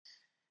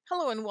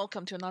Hello and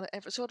welcome to another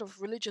episode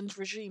of Religions,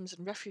 Regimes,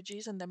 and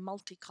Refugees and their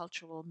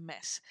Multicultural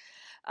Mess.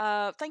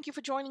 Thank you for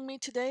joining me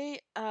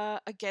today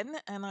again,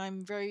 and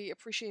I'm very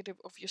appreciative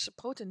of your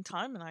support and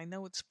time, and I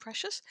know it's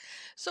precious.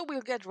 So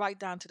we'll get right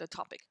down to the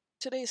topic.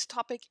 Today's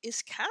topic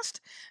is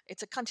caste.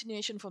 It's a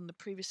continuation from the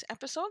previous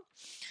episode.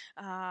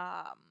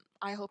 I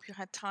hope you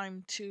had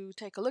time to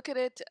take a look at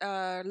it,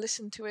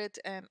 listen to it,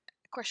 and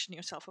question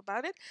yourself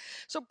about it.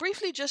 So,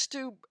 briefly, just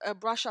to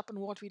brush up on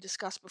what we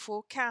discussed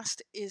before,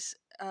 caste is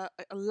a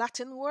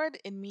Latin word.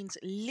 It means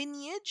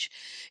lineage.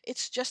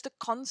 It's just a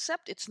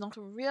concept, it's not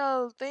a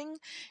real thing.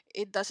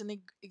 It doesn't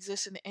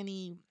exist in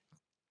any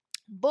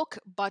book,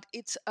 but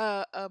it's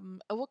a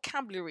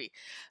vocabulary,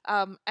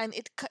 and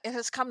it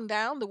has come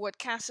down. The word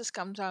caste has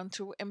come down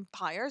to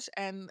empires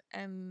and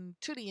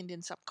to the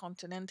Indian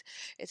subcontinent.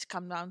 It's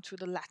come down to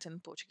the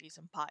Latin Portuguese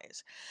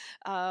empires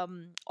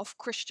of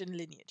Christian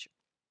lineage.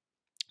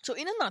 So,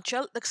 in a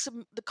nutshell,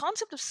 the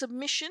concept of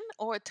submission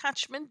or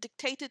attachment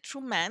dictated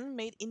through man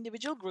made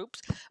individual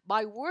groups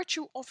by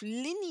virtue of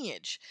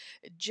lineage,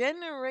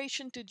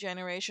 generation to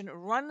generation,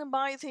 run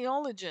by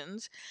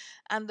theologians,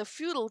 and the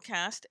feudal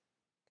caste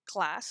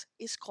class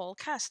is called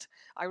caste.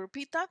 I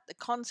repeat that the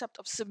concept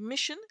of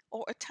submission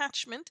or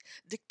attachment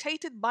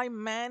dictated by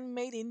man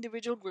made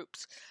individual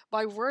groups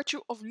by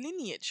virtue of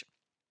lineage,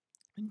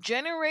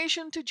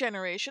 generation to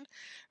generation,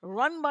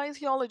 run by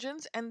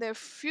theologians and their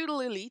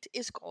feudal elite,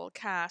 is called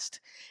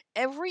caste.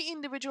 Every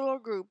individual or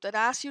group that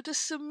asks you to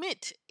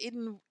submit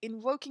in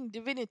invoking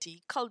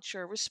divinity,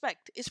 culture,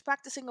 respect, is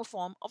practicing a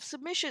form of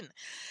submission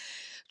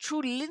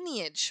through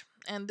lineage.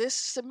 And this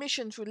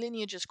submission through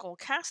lineage is called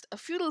caste, a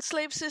feudal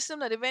slave system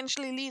that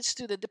eventually leads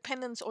to the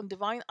dependence on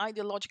divine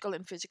ideological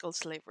and physical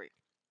slavery.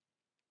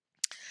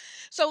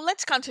 So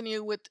let's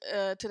continue with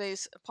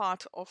today's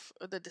part of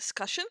the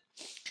discussion.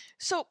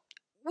 So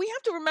we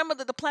have to remember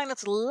that the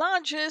planet's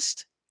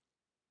largest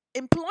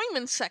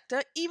employment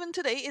sector, even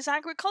today, is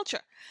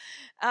agriculture,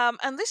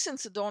 and this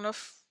since the dawn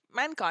of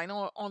mankind,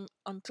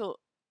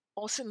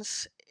 or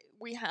since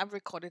we have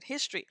recorded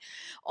history.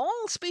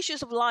 All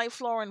species of life,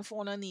 flora, and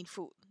fauna need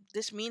food.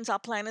 This means our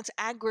planet's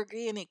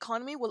agrarian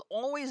economy will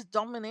always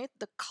dominate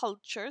the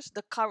cultures,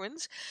 the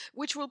currents,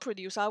 which will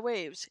produce our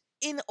waves.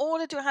 In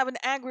order to have an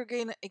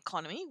agrarian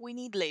economy, we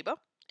need labor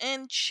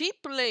and cheap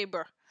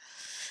labor.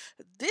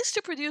 This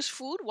to produce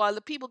food while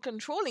the people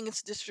controlling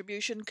its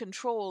distribution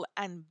control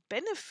and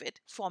benefit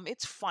from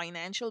its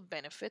financial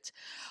benefits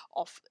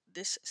of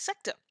this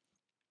sector.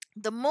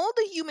 The more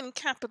the human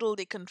capital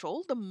they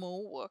control, the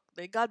more work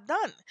they got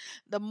done.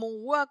 The more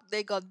work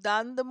they got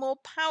done, the more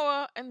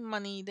power and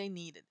money they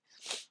needed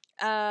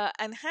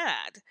and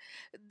had.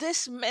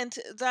 This meant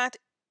that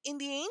in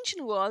the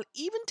ancient world,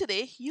 even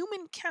today,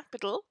 human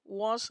capital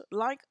was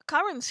like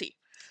currency.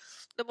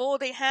 The more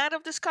they had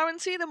of this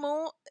currency, the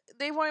more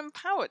they were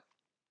empowered.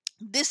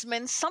 This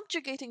meant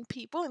subjugating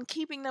people and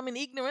keeping them in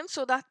ignorance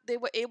so that they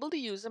were able to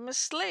use them as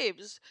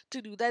slaves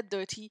to do their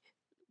dirty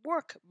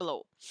work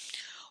below.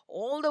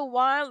 All the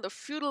while, the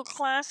feudal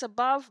class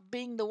above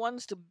being the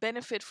ones to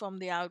benefit from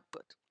the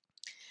output.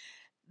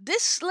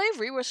 This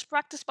slavery was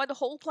practiced by the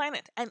whole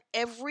planet and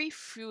every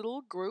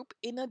feudal group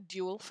in a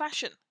dual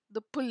fashion: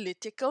 the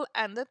political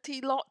and the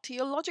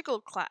theological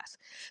class.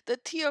 The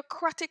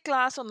theocratic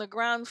class on the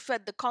ground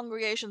fed the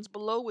congregations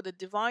below with the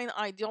divine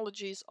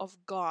ideologies of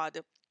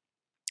God.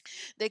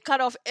 They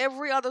cut off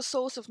every other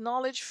source of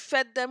knowledge,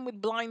 fed them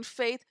with blind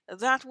faith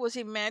that was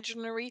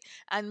imaginary,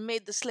 and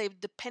made the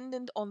slave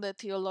dependent on their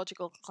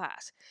theological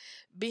class.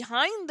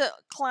 Behind this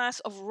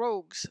class of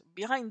rogues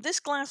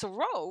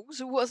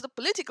was the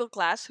political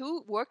class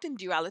who worked in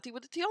duality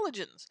with the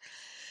theologians.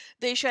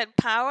 They shared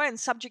power and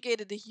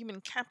subjugated the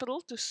human capital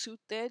to suit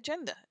their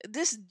agenda.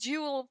 This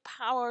dual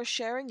power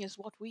sharing is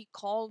what we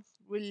call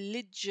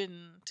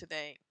religion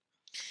today.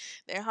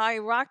 Their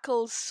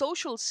hierarchical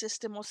social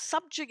system of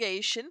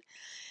subjugation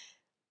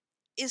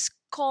is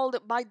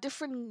called by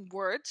different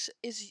words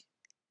is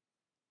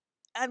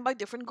and by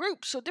different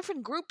groups. So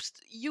different groups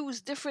use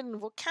different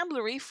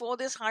vocabulary for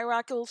this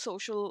hierarchical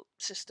social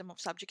system of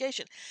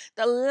subjugation.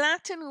 The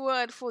Latin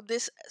word for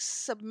this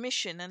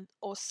submission and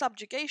or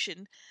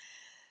subjugation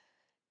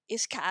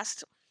is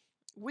caste,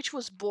 which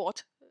was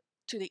brought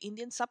to the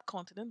Indian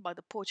subcontinent by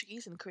the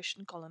Portuguese and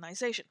Christian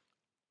colonization.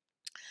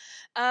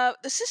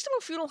 The system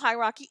of feudal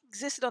hierarchy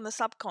existed on the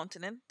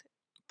subcontinent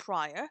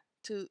prior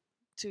to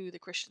the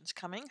Christians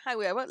coming.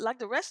 However, like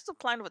the rest of the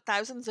planet for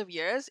thousands of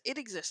years, it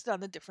existed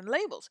under different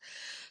labels.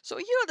 So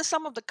here are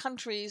some of the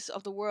countries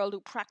of the world who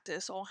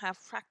practice or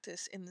have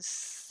practice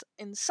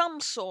in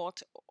some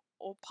sort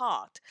or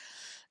part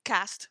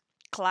caste,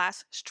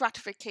 class,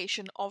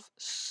 stratification of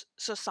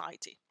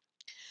society.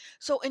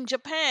 So in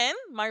Japan,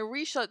 my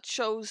research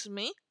shows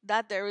me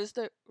that there is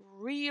the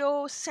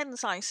Ryo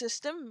Sensei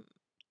system,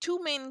 two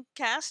main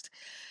castes,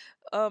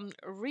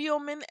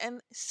 Ryomen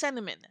and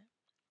Senomen.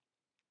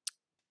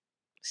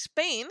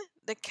 Spain,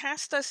 the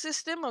casta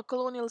system or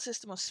colonial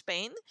system of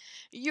Spain.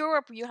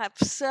 Europe, you have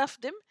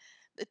serfdom.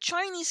 The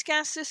Chinese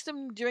caste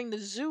system during the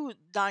Zhou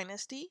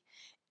dynasty.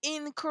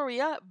 In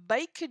Korea,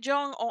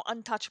 Baekjeong or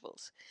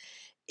untouchables.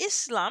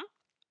 Islam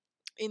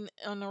in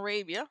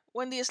Arabia,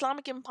 when the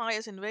Islamic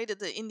empires invaded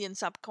the Indian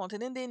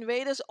subcontinent, the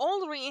invaders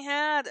already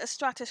had a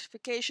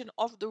stratification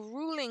of the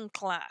ruling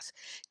class: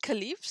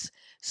 caliphs,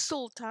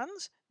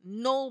 sultans,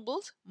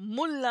 nobles,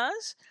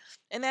 mullahs.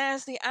 And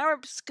as the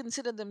Arabs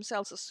considered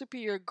themselves a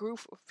superior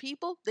group of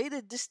people, they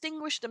did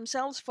distinguish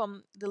themselves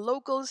from the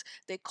locals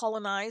they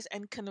colonized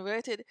and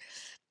converted,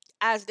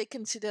 as they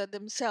considered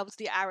themselves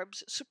the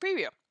Arabs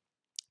superior.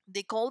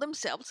 They called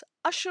themselves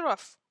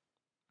Ashraf,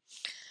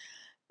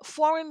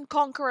 foreign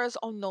conquerors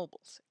or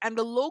nobles, and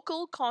the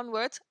local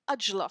converts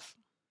Ajlaf,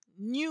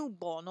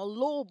 newborn or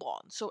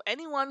lowborn. So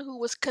anyone who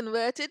was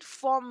converted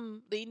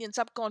from the Indian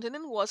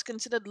subcontinent was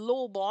considered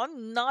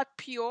lowborn, not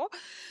pure,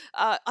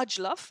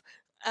 Ajlaf.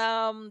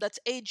 That's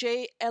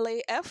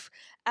Ajlaf,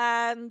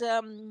 and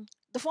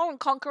the foreign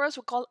conquerors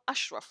were called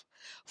Ashraf.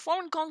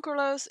 Foreign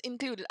conquerors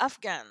included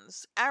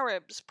Afghans,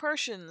 Arabs,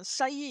 Persians,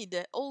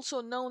 Sayyid,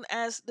 also known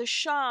as the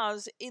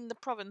Shahs in the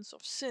province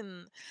of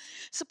Sindh,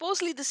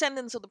 supposedly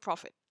descendants of the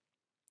Prophet.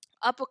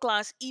 Upper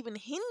class, even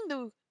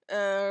Hindu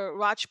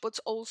Rajputs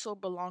also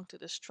belong to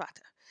the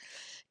strata.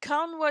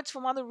 Converts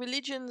from other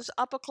religions,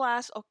 upper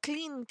class or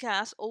clean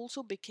caste,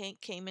 also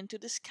came into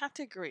this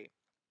category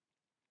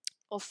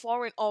of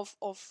foreign of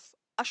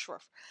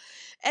Ashraf.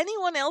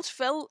 Anyone else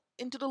fell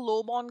into the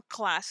lowborn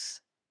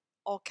class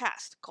or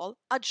caste called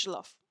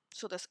Ajlaf.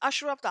 So there's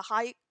Ashraf, the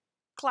high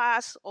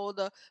class, or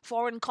the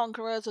foreign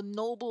conquerors or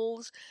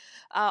nobles,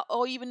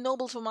 or even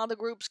nobles from other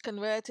groups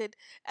converted,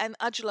 and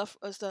Ajlaf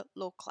was the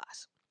low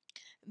class.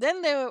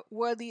 Then there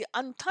were the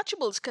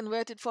untouchables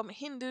converted from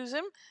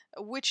Hinduism,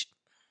 which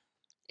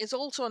is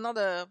also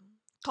another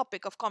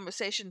topic of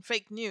conversation,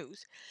 fake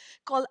news,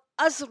 called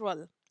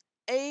Azral.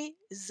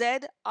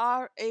 Azral.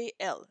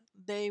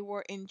 They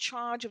were in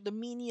charge of the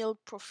menial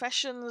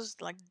professions,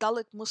 like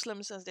Dalit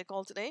Muslims, as they're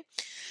called today.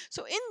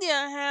 So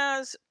India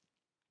has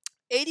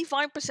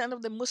 85%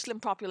 of the Muslim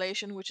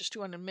population, which is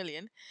 200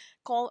 million,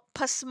 called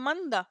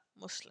Pasmanda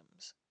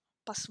Muslims.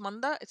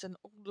 Pasmanda, it's an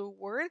Urdu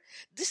word.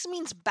 This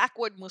means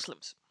backward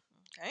Muslims.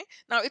 Okay.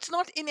 Now, it's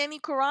not in any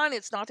Quran,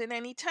 it's not in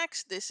any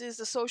text. This is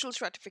the social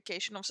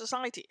stratification of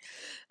society.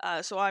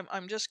 So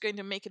I'm just going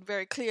to make it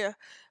very clear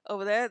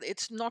over there.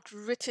 It's not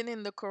written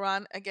in the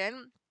Quran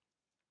again.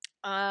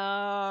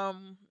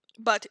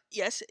 But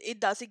yes, it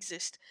does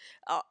exist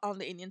on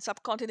the Indian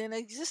subcontinent. It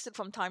existed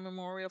from time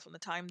immemorial, from the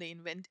time they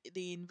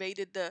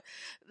invaded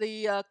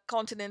the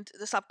continent,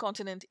 the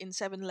subcontinent in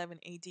 711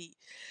 AD.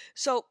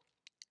 So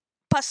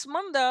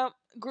Pasmanda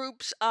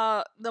groups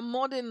are the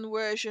modern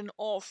version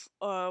of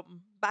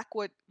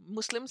backward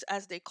Muslims,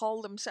 as they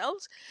call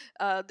themselves.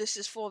 This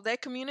is for their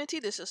community.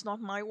 This is not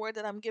my word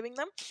that I'm giving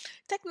them.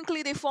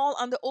 Technically, they fall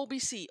under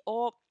OBC,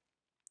 or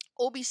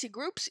OBC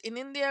groups in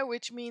India,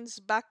 which means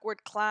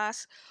backward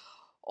class,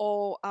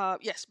 or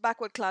yes,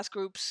 backward class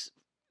groups,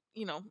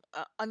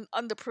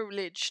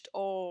 underprivileged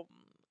or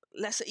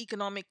lesser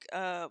economic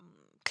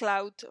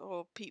clout,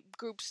 or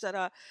groups that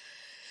are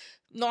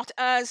not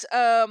as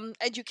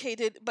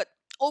educated, but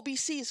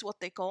OBC is what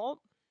they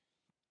call.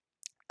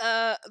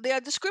 They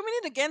are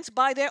discriminated against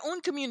by their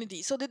own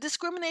community. So the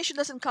discrimination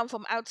doesn't come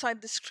from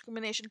outside,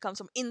 discrimination comes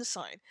from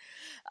inside.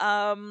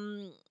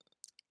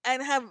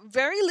 And have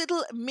very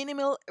little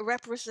minimal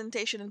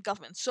representation in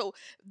government. So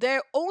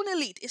their own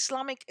elite,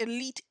 Islamic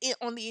elite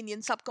on the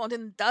Indian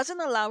subcontinent, doesn't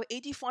allow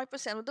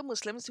 85% of the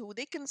Muslims who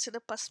they consider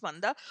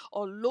pasmanda,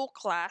 or low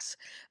class,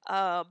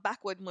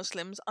 backward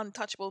Muslims,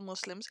 untouchable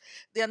Muslims.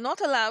 They are not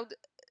allowed.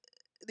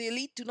 The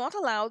elite do not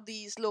allow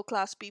these low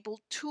class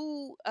people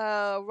to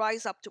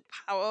rise up to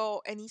power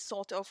or any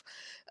sort of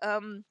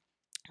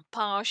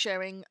power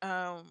sharing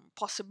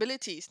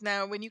possibilities.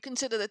 Now, when you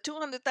consider the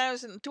 200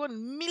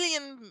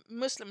 million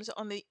Muslims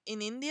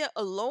in India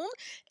alone,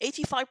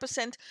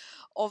 85%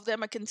 of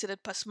them are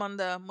considered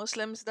Pasmanda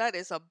Muslims. That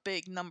is a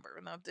big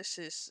number. Now, this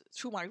is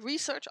through my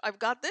research, I've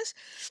got this.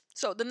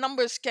 So the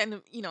numbers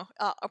can,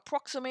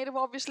 approximative,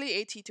 obviously,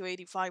 80 to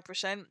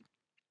 85%.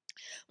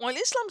 While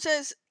Islam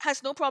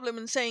has no problem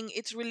in saying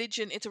it's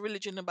a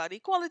religion about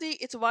equality,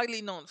 it's a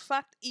widely known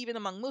fact, even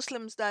among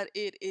Muslims, that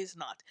it is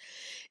not.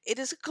 It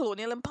is a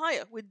colonial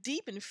empire with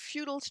deep and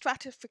feudal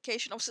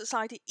stratification of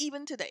society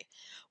even today.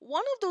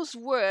 One of those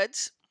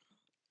words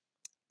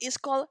is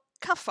called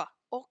kafa,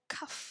 or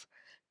kaf.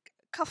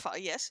 Kafa,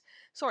 yes,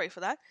 sorry for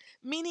that,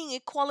 meaning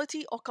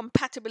equality or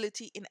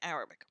compatibility in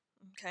Arabic.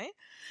 Okay,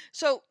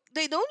 so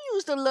they don't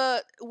use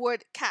the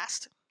word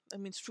caste, that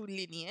means through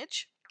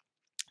lineage,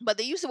 but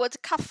they use the word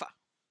kafa,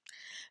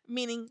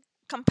 meaning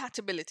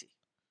compatibility.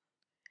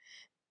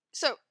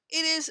 So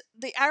it is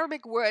the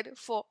Arabic word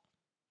for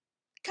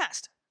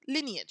caste,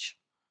 lineage.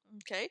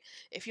 Okay,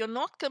 if you're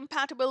not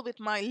compatible with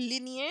my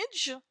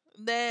lineage,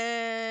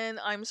 then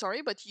I'm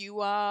sorry, but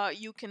you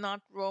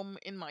cannot roam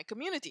in my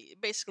community.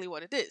 Basically,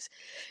 what it is.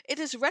 It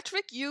is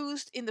rhetoric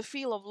used in the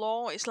field of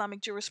law,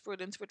 Islamic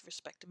jurisprudence with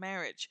respect to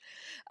marriage.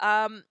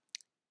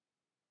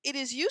 It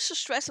is used to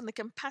stress on the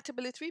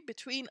compatibility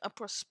between a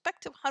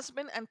prospective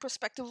husband and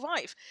prospective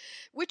wife,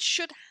 which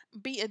should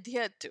be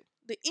adhered to.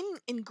 the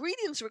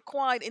ingredients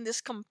required in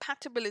this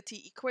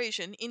compatibility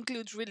equation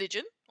includes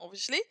religion,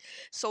 obviously,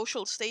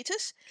 social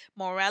status,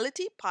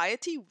 morality,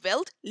 piety,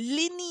 wealth,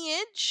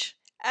 lineage,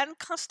 and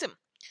custom.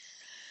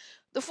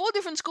 The four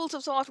different schools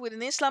of thought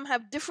within Islam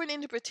have different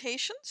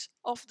interpretations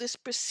of this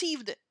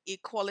perceived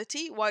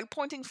equality while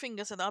pointing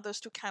fingers at others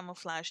to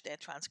camouflage their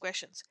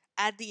transgressions.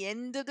 At the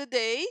end of the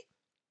day,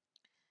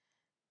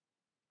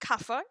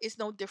 kafir is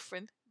no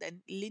different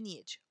than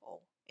lineage, or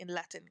in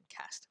Latin,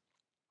 caste.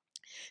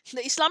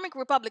 The Islamic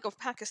Republic of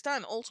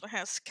Pakistan also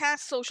has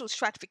caste social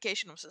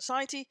stratification of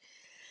society,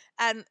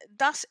 and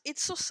thus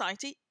its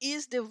society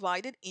is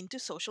divided into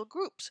social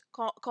groups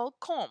called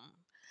Qom.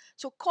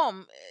 So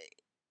Qom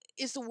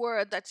is the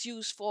word that's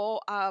used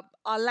for our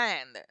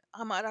land.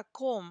 Hamara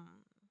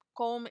Qom.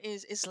 Qom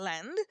is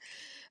land.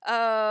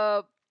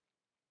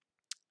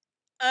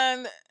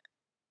 And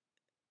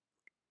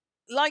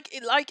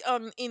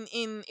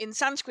in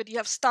Sanskrit you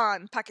have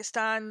Stan,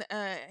 Pakistan,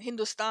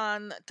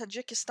 Hindustan,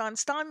 Tajikistan.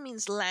 Stan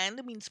means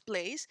land, means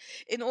place.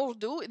 In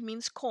Urdu it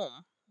means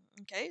Qom.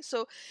 Okay,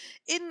 so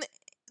in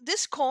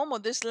this Qom, or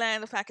this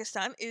land of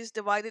Pakistan, is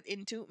divided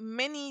into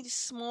many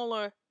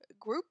smaller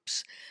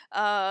groups,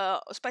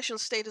 special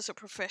status or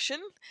profession.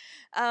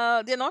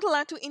 They're not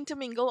allowed to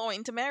intermingle or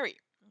intermarry.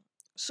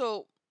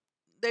 So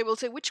they will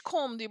say, which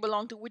Qom do you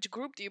belong to? Which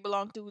group do you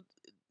belong to?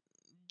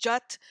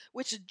 Jat,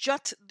 which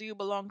Jat do you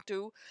belong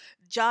to?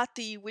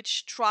 Jati,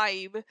 which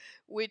tribe,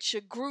 which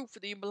group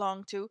do you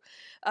belong to?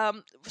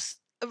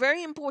 A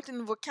very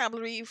important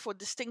vocabulary for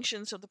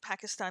distinctions of the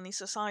Pakistani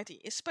society,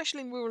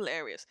 especially in rural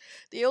areas.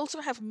 They also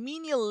have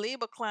menial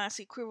labor class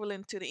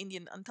equivalent to the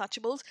Indian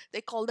untouchables. They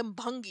call them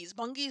bhangis.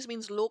 Bhangis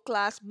means low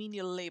class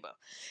menial labor.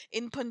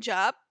 In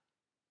Punjab,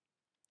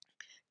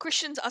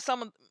 Christians are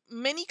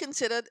many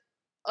considered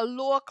a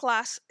lower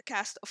class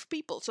caste of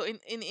people. So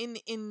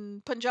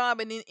in Punjab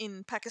and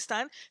in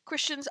Pakistan,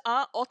 Christians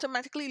are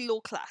automatically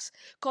low class,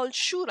 called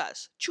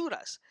churas,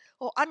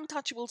 or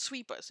untouchable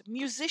sweepers,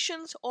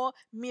 musicians or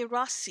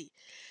mirasi,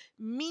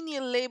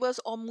 menial laborers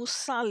or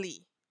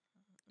musali.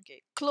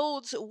 Okay,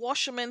 clothes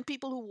washermen,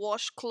 people who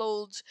wash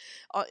clothes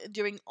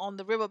during on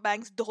the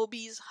riverbanks,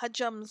 dhobis,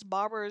 hajams,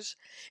 barbers.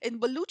 In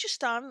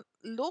Baluchistan,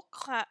 low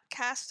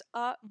caste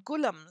are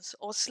gulams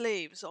or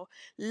slaves, or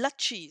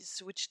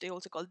lachis, which they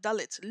also call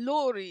dalits,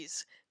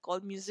 loris,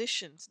 called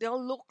musicians. They are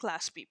low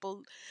class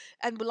people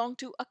and belong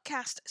to a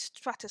caste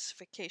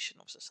stratification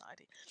of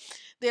society.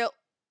 There are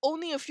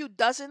only a few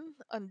dozen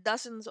and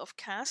dozens of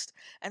caste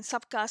and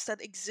subcastes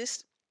that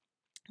exist.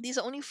 These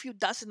are only a few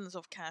dozens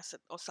of castes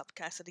or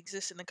subcastes that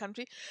exist in the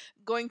country.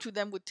 Going through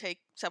them would take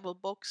several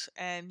books,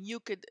 and you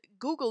could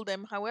Google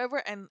them,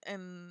 however, and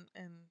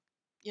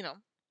you know,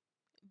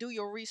 do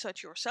your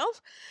research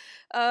yourself.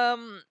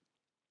 Um,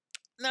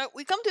 Now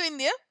we come to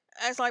India,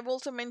 as I've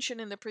also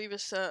mentioned in the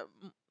previous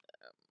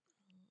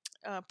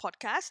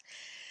podcast.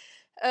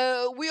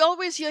 We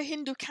always hear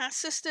Hindu caste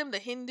system, the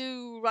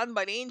Hindu run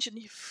by the ancient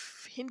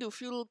Hindu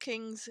feudal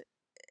kings.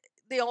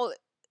 They all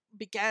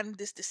began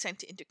this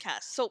descent into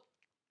caste. So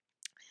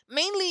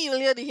mainly, you'll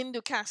hear the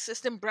Hindu caste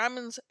system: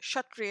 Brahmins,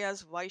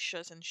 Kshatriyas,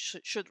 Vaishyas, and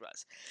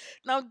Shudras.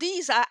 Now,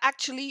 these are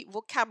actually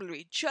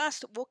vocabulary,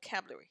 just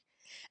vocabulary.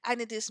 And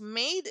it is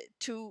made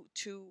to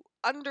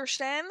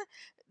understand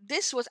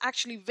this was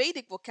actually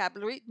Vedic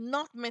vocabulary,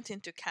 not meant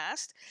into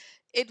caste.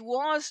 It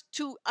was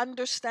to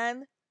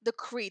understand the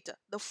creator,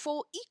 the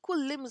four equal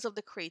limbs of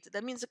the creator.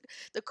 That means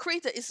the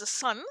creator is the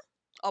sun,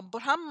 or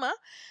Brahma,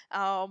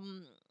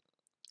 um,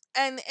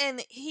 and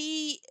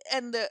he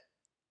and the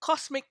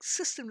cosmic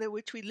system in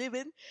which we live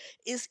in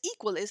is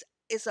equal, is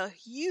a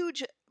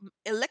huge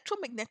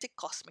electromagnetic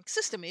cosmic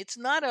system. It's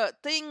not a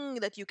thing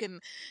that you can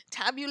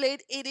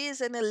tabulate. It is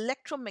an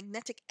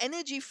electromagnetic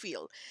energy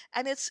field,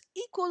 and it's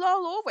equal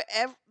all over.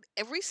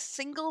 Every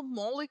single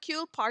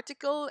molecule,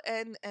 particle,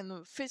 and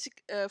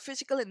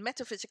physical and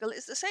metaphysical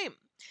is the same,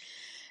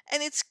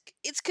 and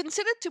it's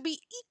considered to be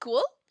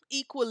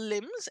equal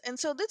limbs, and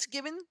so that's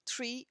given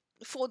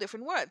four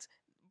different words: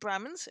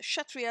 Brahmins,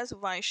 Kshatriyas,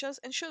 Vaishyas,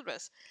 and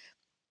Shudras.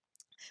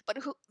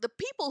 But the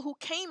people who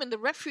came and the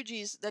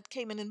refugees that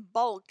came in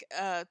bulk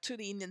to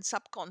the Indian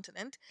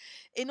subcontinent,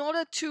 in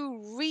order to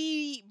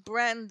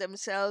rebrand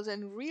themselves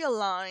and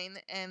realign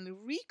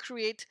and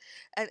recreate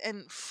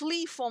and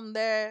flee from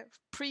their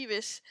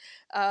previous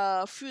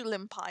feudal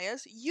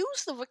empires,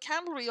 used the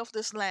vocabulary of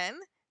this land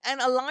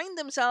and aligned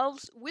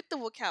themselves with the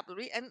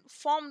vocabulary and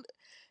formed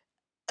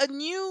a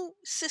new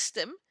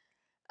system,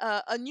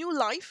 a new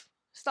life,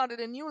 started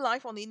a new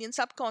life on the Indian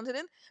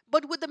subcontinent,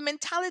 but with the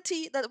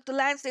mentality that of the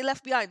lands they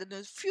left behind,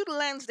 the feudal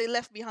lands they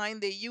left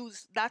behind, they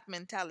used that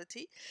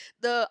mentality.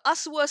 The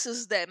us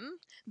versus them,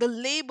 the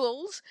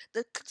labels,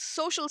 the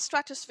social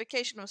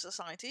stratification of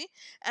society,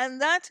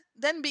 and that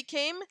then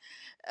became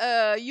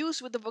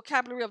used with the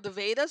vocabulary of the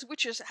Vedas,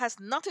 which has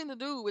nothing to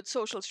do with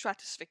social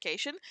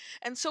stratification.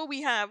 And so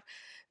we have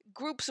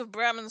groups of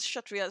Brahmins,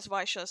 Kshatriyas,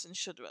 Vaishyas, and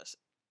Shudras.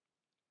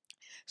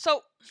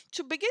 So,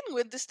 to begin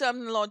with, this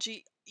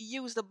terminology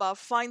used above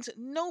finds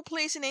no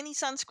place in any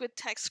Sanskrit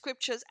text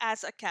scriptures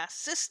as a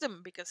caste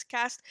system, because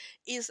caste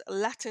is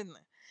Latin.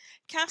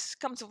 Caste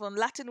comes from a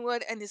Latin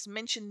word and is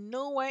mentioned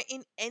nowhere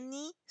in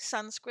any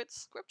Sanskrit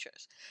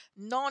scriptures.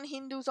 Non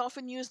Hindus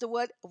often use the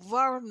word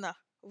varna.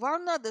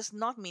 Varna does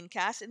not mean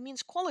caste, it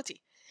means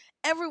quality.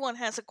 Everyone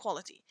has a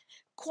quality.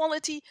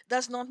 Quality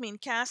does not mean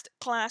caste,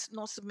 class,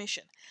 nor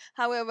submission.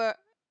 However,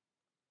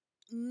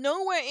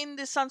 nowhere in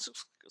the Sanskrit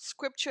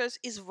scriptures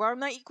is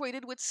Varna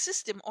equated with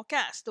system or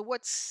caste. The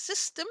word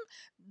system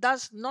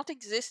does not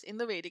exist in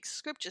the Vedic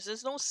scriptures.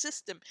 There's no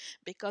system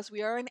because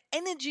we are an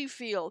energy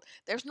field.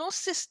 There's no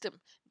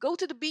system. Go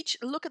to the beach,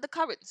 look at the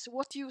currents.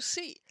 What do you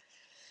see?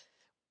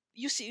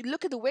 You see,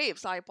 look at the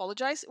waves. I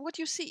apologize. What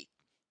do you see?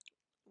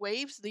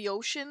 Waves, the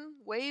ocean,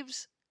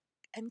 waves,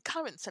 and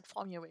currents that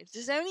form your waves.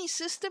 Is there any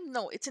system?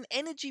 No, it's an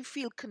energy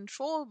field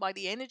controlled by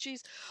the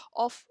energies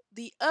of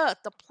the earth,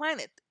 the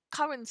planet.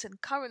 Currents and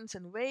currents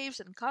and waves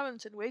and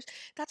currents and waves.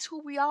 That's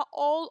who we are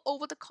all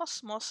over the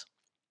cosmos.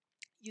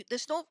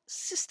 There's no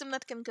system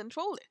that can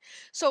control it.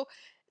 So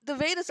the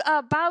Vedas are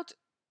about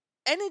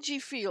energy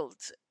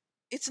fields.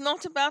 It's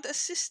not about a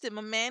system,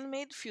 a man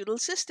made feudal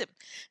system.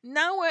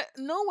 Nowhere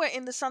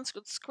in the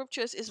Sanskrit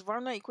scriptures is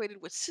Varna equated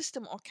with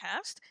system or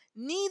caste.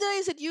 Neither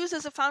is it used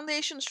as a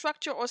foundation,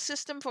 structure, or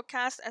system for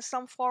caste as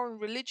some foreign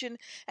religion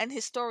and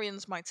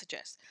historians might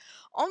suggest.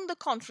 On the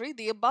contrary,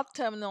 the above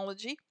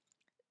terminology,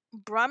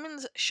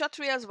 Brahmins,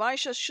 Kshatriyas,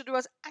 Vaishyas,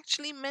 Shudras,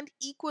 actually meant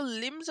equal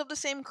limbs of the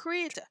same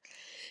creator.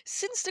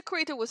 Since the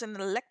creator was an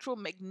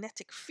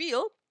electromagnetic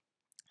field,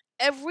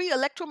 every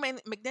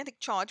electromagnetic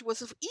charge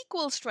was of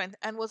equal strength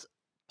and was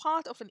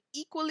part of an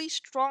equally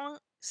strong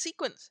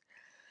sequence.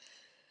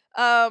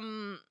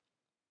 Um,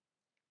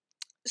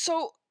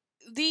 so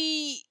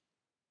the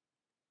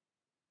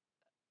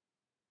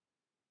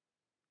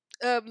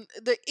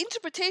the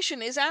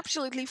interpretation is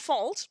absolutely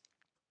false.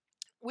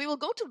 We will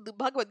go to the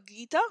Bhagavad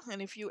Gita, and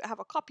if you have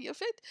a copy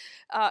of it,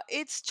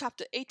 it's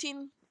chapter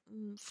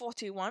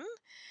 1841,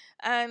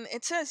 and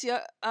it says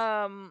here,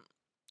 I'm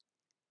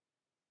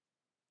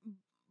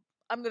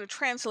going to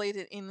translate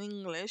it in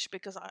English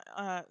because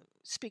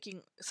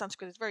speaking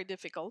Sanskrit is very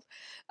difficult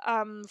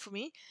for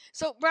me.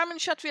 So, Brahmin,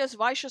 Kshatriyas,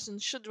 Vaishyas, and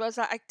Shudras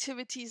are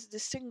activities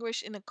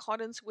distinguished in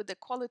accordance with the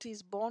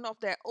qualities born of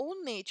their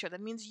own nature.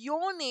 That means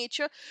your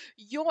nature,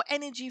 your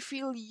energy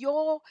field,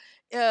 your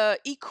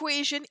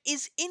equation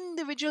is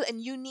individual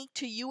and unique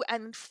to you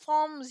and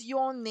forms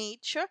your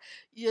nature.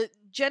 Your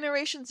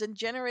generations and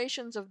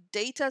generations of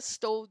data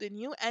stored in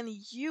you, and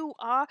you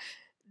are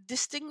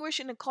distinguish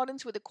in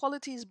accordance with the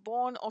qualities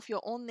born of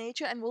your own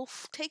nature and will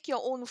take your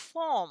own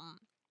form.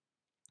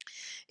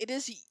 It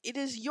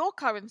is your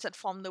currents that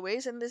form the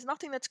ways, and there's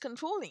nothing that's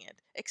controlling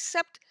it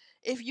except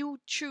if you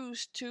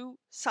choose to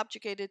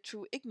subjugate it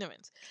through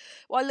ignorance.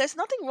 While there's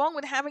nothing wrong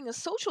with having a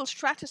social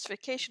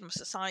stratification of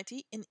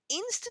society and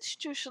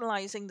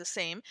institutionalizing the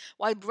same,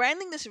 while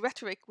branding this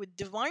rhetoric with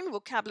divine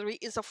vocabulary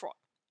is a fraud.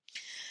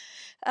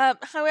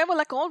 However,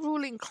 like all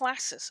ruling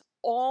classes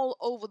all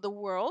over the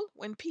world,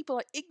 when people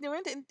are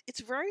ignorant, and it's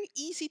very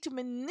easy to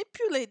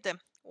manipulate them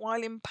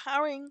while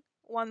empowering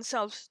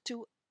oneself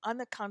to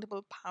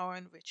unaccountable power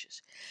and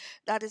riches.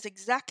 That is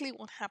exactly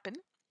what happened.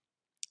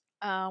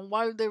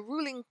 While the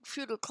ruling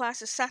feudal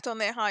classes sat on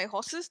their high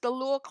horses, the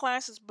lower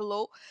classes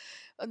below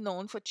are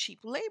known for cheap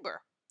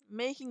labor,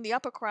 making the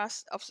upper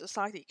class of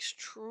society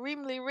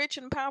extremely rich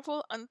and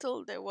powerful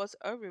until there was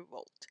a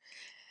revolt,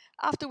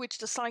 after which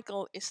the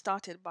cycle is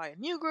started by a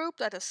new group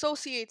that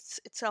associates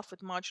itself with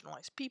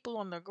marginalized people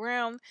on the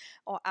ground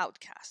or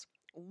outcasts.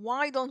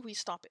 Why don't we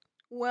stop it?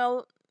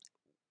 Well,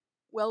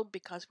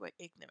 because we're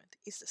ignorant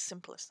is the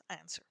simplest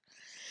answer.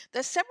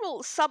 There's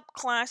several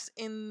subclass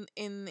in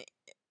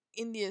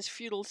India's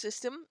feudal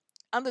system.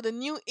 Under the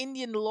new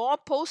Indian law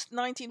post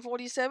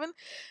 1947,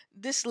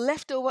 this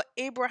leftover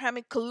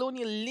Abrahamic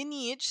colonial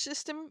lineage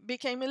system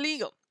became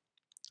illegal.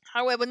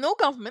 However, no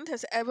government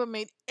has ever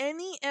made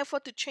any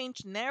effort to change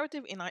the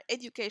narrative in our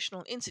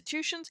educational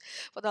institutions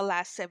for the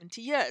last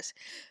 70 years.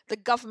 The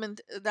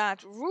government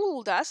that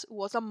ruled us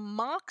was a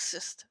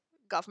Marxist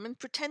government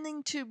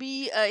pretending to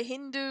be a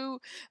Hindu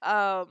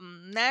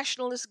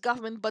nationalist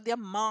government, but they're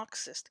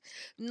Marxist.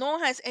 Nor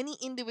has any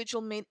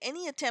individual made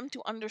any attempt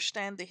to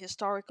understand the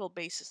historical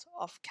basis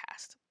of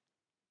caste.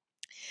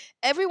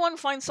 Everyone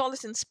finds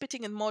solace in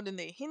spitting at modern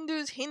day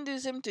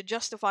Hinduism to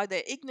justify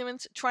their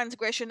ignorance,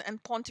 transgression,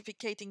 and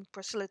pontificating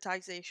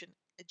proselytization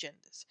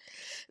agendas.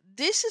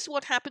 This is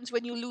what happens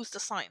when you lose the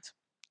science.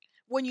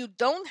 When you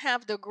don't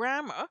have the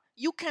grammar,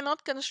 you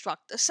cannot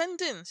construct a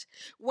sentence.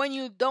 When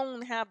you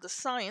don't have the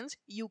science,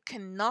 you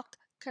cannot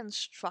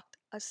construct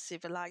a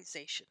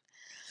civilization.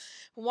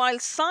 While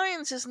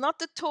science is not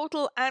the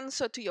total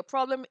answer to your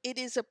problem, it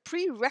is a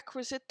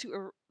prerequisite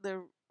to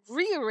the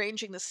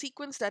rearranging the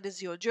sequence that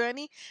is your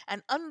journey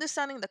and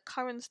understanding the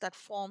currents that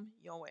form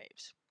your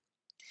waves.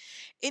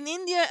 In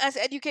India, as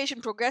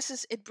education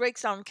progresses, it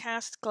breaks down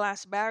caste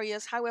class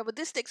barriers. However,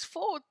 this takes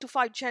 4 to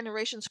 5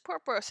 generations per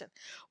person.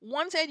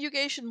 Once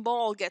education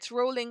ball gets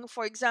rolling,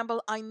 for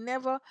example, it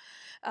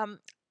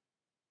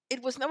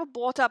was never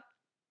brought up.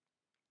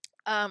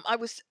 I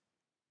was,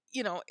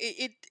 you know,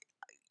 it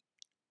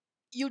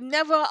you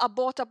never are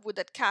brought up with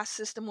that caste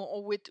system,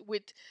 or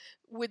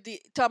with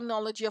the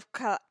terminology of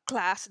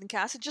class and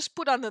caste. It's just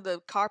put under the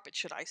carpet,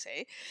 should I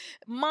say.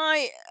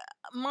 My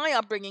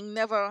upbringing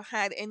never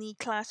had any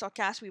class or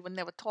caste. We were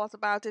never taught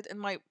about it,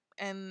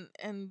 and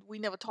we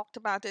never talked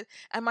about it.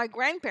 And my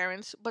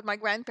grandparents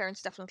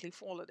definitely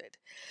followed it.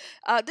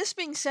 This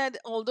being said,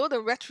 although the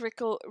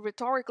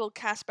rhetorical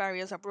caste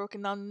barriers are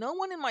broken down, no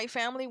one in my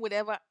family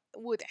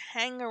would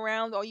hang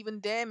around or even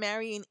dare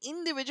marry an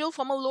individual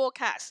from a lower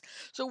caste.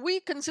 So we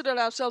considered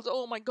ourselves,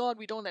 oh my God,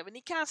 we don't have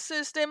any caste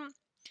system.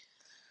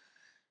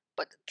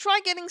 But try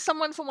getting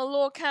someone from a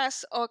lower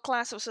caste or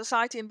class of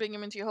society and bring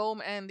him into your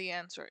home, and the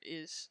answer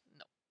is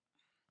no.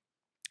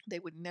 They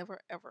would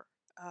never ever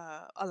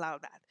allow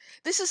that.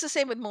 This is the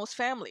same with most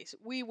families.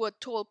 We were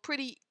told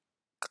pretty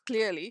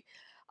clearly.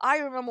 I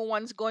remember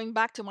once going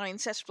back to my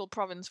ancestral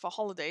province for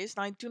holidays,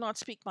 and I do not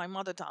speak my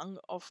mother tongue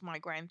of my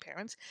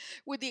grandparents,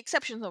 with the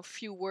exception of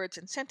few words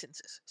and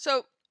sentences.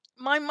 So,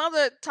 my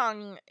mother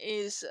tongue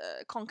is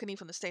Konkani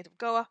from the state of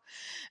Goa,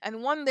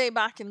 and one day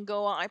back in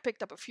Goa, I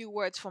picked up a few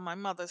words from my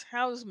mother's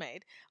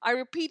housemaid. I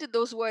repeated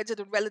those words at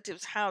a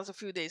relative's house a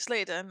few days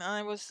later, and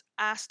I was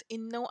asked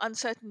in no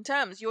uncertain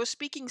terms, "You're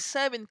speaking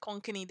servant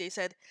Konkani," they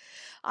said.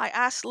 I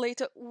asked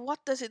later,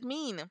 "What does it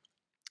mean?"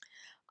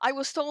 I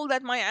was told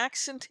that my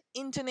accent,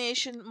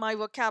 intonation, my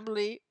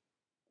vocabulary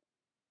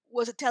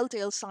was a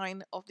telltale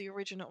sign of the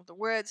origin of the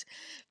words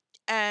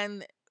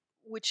and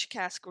which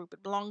caste group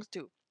it belongs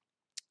to.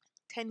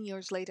 10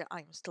 years later,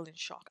 I am still in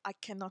shock. I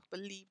cannot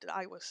believe that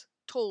I was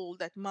told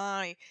that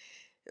my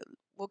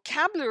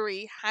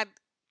vocabulary had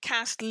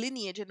caste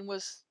lineage and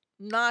was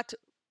not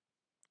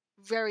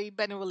very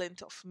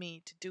benevolent of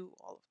me to do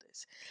all of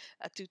this,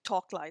 to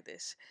talk like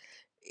this.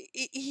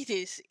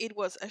 It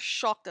was a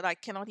shock that I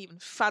cannot even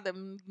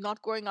fathom.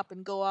 Not growing up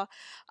in Goa,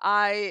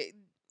 I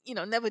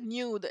never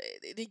knew that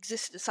it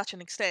existed to such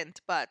an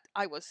extent, but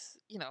I was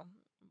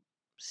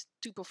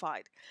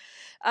stupefied.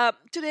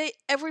 Today,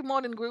 every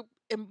modern group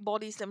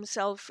embodies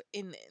themselves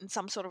in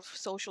some sort of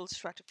social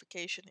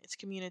stratification, its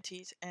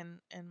communities, and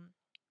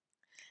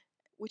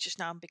which has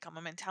now become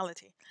a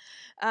mentality.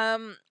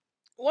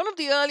 One of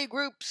the early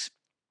groups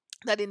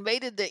that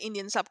invaded the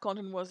Indian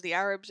subcontinent was the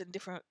Arabs and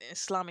different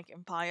Islamic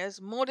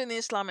empires. Modern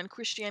Islam and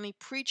Christianity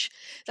preach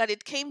that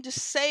it came to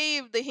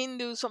save the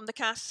Hindus from the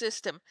caste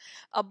system.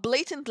 A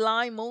blatant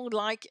lie, more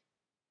like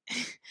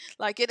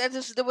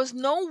it. There was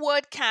no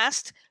word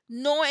caste,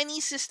 nor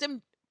any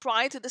system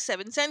prior to the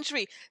 7th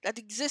century that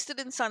existed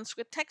in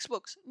Sanskrit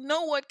textbooks.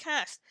 No word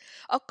caste.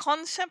 A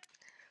concept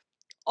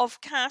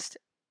of caste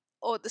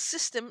or the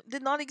system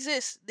did not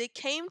exist. They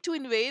came to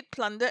invade,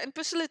 plunder, and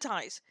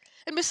proselytize.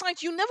 And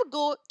besides, you never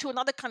go to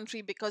another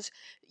country because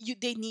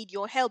they need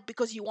your help,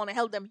 because you want to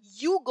help them.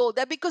 You go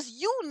there because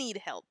you need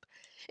help.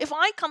 If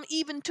I come,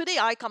 even today,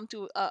 I come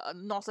to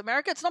North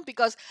America, it's not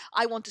because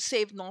I want to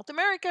save North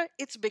America.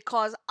 It's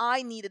because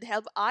I needed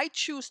help. I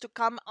choose to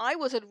come. I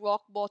was at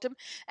rock bottom,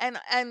 and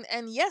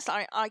yes,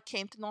 I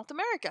came to North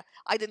America.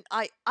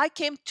 I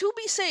came to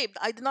be saved.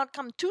 I did not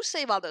come to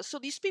save others. So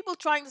these people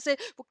trying to say,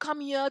 "Well, come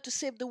here to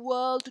save the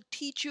world, to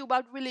teach you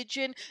about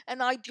religion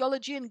and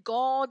ideology and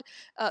God,"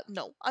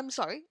 no, I'm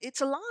sorry, it's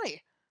a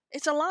lie.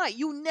 It's a lie.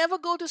 You never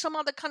go to some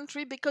other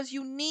country because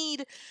you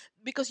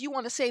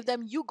want to save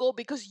them. You go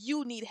because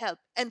you need help.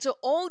 And so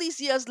all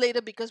these years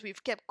later, because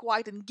we've kept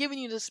quiet and given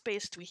you the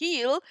space to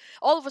heal,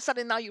 all of a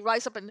sudden now you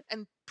rise up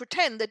and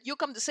pretend that you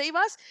come to save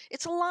us.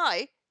 It's a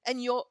lie,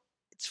 and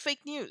it's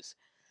fake news.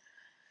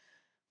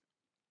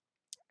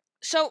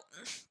 So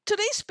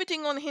today,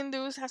 spitting on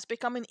Hindus has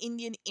become an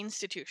Indian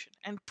institution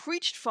and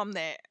preached from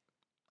their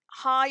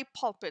high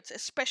pulpits,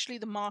 especially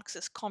the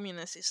Marxist,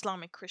 communist,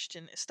 Islamic,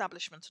 Christian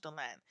establishments of the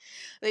land.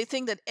 They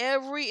think that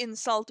every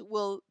insult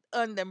will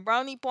earn them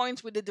brownie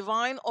points with the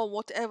divine or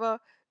whatever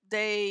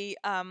they're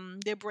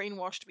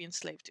brainwashed to be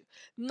enslaved to.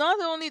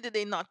 Not only did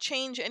they not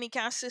change any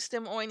caste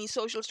system or any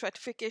social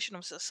stratification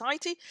of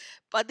society,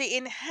 but they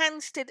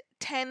enhanced it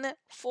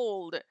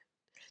tenfold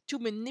to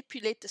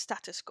manipulate the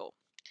status quo.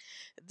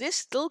 This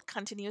still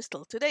continues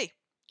till today.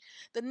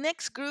 The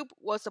next group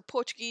was the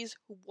Portuguese,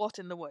 who brought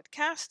in the word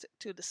caste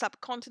to the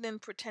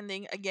subcontinent,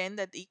 pretending again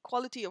that the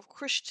equality of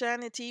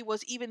Christianity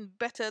was even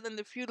better than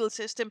the feudal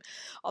system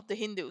of the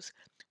Hindus.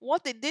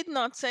 What they did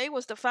not say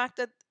was the fact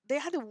that they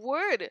had a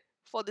word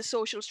for the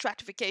social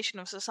stratification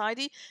of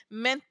society,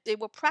 meant they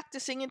were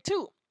practicing it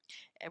too.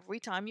 Every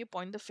time you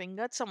point the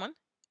finger at someone,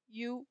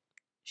 you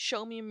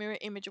show me a mirror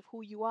image of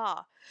who you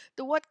are.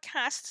 The word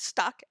caste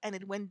stuck, and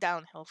it went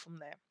downhill from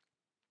there.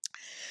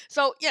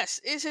 So yes,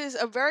 this is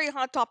a very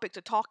hard topic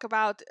to talk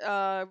about.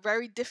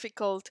 Very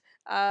difficult,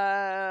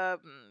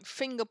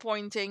 finger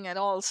pointing at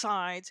all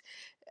sides,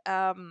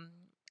 and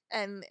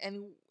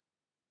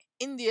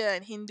India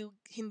and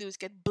Hindus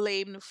get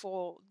blamed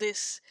for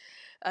this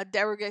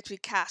derogatory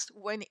caste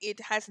when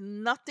it has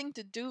nothing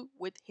to do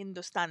with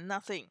Hindustan.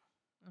 Nothing.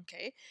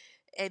 Okay.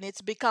 And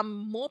it's become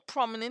more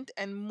prominent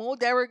and more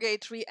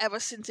derogatory ever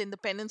since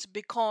independence,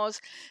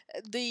 because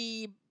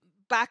the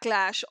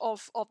backlash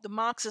of the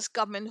Marxist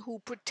government, who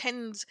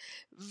pretends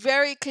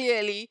very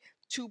clearly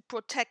to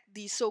protect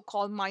these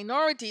so-called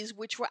minorities,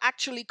 which were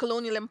actually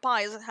colonial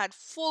empires that had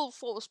full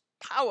force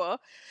power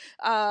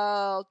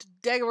to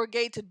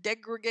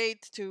degrade,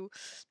 to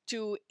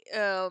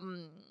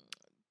um,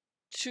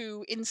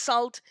 to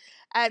insult,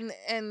 and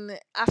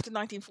after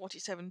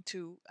 1947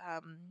 to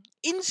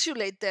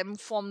insulate them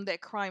from their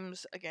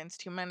crimes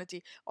against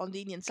humanity on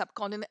the Indian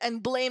subcontinent,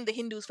 and blame the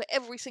Hindus for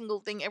every single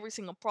thing, every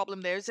single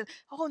problem there is. And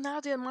oh, now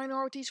they're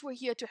minorities, we're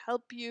here to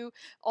help you.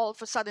 All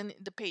of a sudden,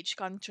 the page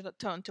can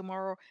turn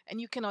tomorrow,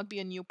 and you cannot be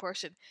a new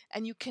person,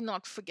 and you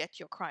cannot forget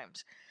your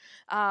crimes.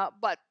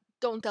 But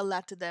don't tell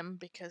that to them,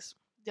 because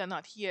they're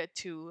not here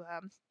to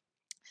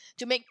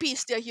make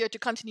peace. They're here to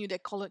continue their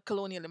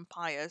colonial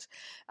empires,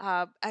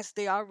 as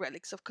they are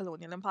relics of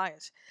colonial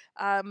empires.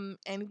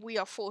 And we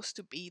are forced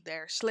to be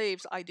their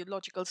slaves,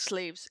 ideological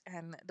slaves.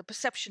 And the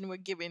perception we're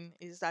given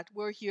is that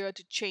we're here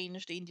to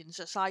change the Indian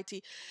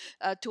society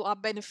to our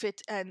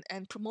benefit,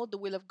 and promote the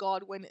will of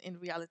God, when in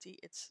reality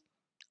it's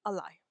a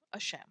lie, a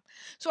sham.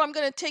 So I'm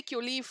going to take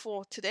your leave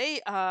for today,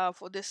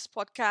 for this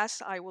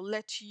podcast. I will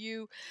let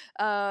you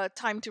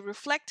time to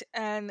reflect,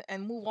 and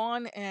move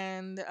on,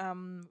 and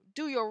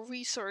do your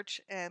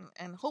research,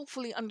 and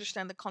hopefully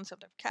understand the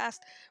concept of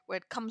caste, where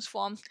it comes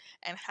from,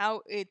 and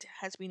how it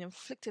has been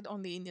inflicted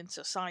on the Indian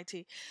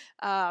society.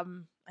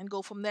 And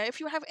go from there. If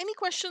you have any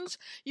questions,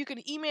 you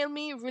can email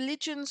me,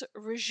 religions,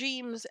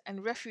 regimes,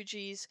 and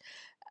refugees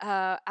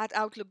at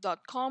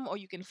outlook.com, or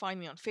you can find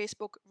me on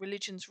Facebook,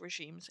 Religions,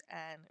 Regimes,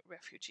 and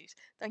Refugees.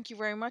 Thank you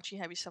very much. You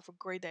have yourself a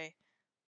great day.